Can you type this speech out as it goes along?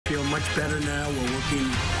feel much better now. We're working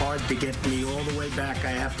hard to get me all the way back. I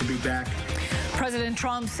have to be back. President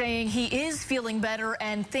Trump saying he is feeling better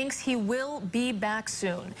and thinks he will be back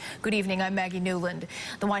soon. Good evening, I'm Maggie Newland.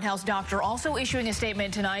 The White House doctor also issuing a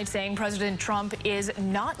statement tonight saying President Trump is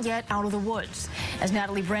not yet out of the woods. As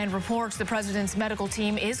Natalie Brand reports, the president's medical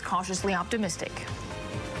team is cautiously optimistic.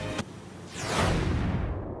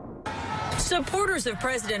 Supporters of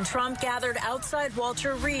President Trump gathered outside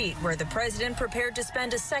Walter Reed, where the president prepared to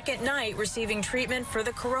spend a second night receiving treatment for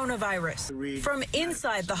the coronavirus. From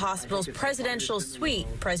inside the hospital's presidential suite,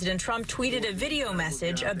 President Trump tweeted a video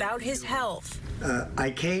message about his health.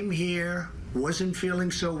 I came here, wasn't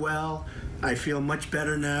feeling so well. I feel much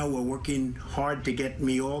better now. We're working hard to get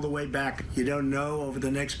me all the way back. You don't know over the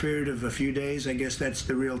next period of a few days. I guess that's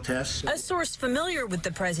the real test. A source familiar with the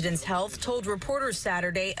president's health told reporters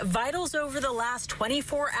Saturday vitals over the last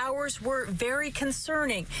 24 hours were very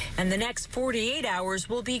concerning, and the next 48 hours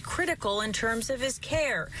will be critical in terms of his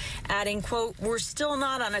care, adding, quote, "We're still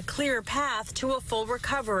not on a clear path to a full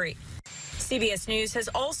recovery." CBS News has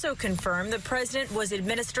also confirmed the president was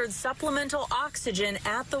administered supplemental oxygen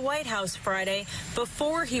at the White House Friday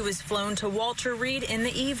before he was flown to Walter Reed in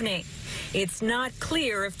the evening. It's not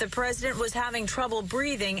clear if the president was having trouble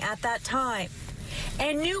breathing at that time.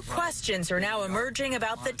 And new questions are now emerging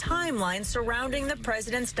about the timeline surrounding the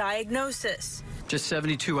president's diagnosis. Just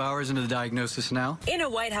 72 hours into the diagnosis now. In a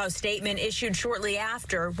White House statement issued shortly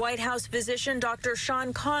after, White House physician Dr.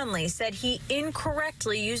 Sean Conley said he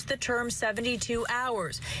incorrectly used the term 72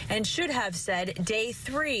 hours and should have said day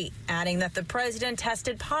 3, adding that the president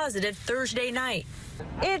tested positive Thursday night.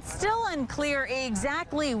 It's still unclear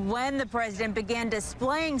exactly when the president began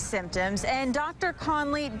displaying symptoms, and Dr.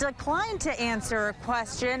 Conley declined to answer a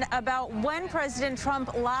question about when President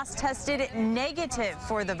Trump last tested negative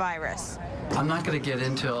for the virus. I'm not going to get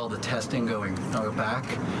into all the testing going back,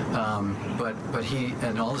 but he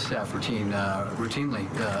and all the staff routinely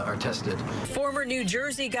are tested. Former New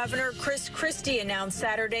Jersey Governor Chris Christie announced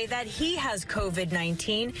Saturday that he has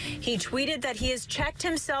COVID-19. He tweeted that he has checked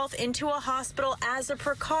himself into a hospital as a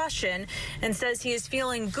precaution and says he is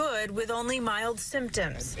feeling good with only mild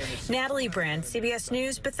symptoms. Natalie Brand, CBS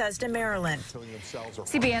News, Bethesda, Maryland.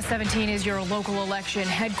 CBS 17 is your local election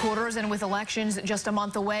headquarters, and with elections just a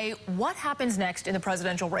month away, what happens next in the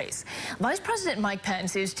presidential race? Vice President Mike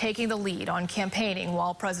Pence is taking the lead on campaigning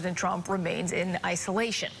while President Trump remains in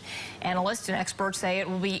isolation. Analysts and experts say it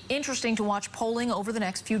will be interesting to watch polling over the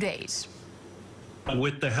next few days.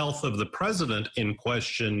 With the health of the president in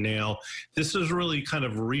question now, this is really kind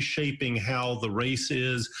of reshaping how the race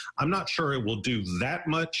is. I'm not sure it will do that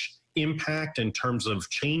much impact in terms of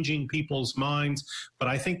changing people's minds, but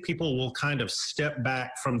I think people will kind of step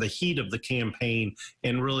back from the heat of the campaign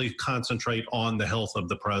and really concentrate on the health of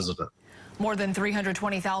the president. More than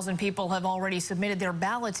 320,000 people have already submitted their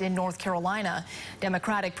ballots in North Carolina.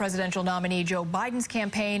 Democratic presidential nominee Joe Biden's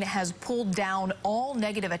campaign has pulled down all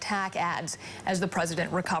negative attack ads as the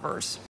president recovers.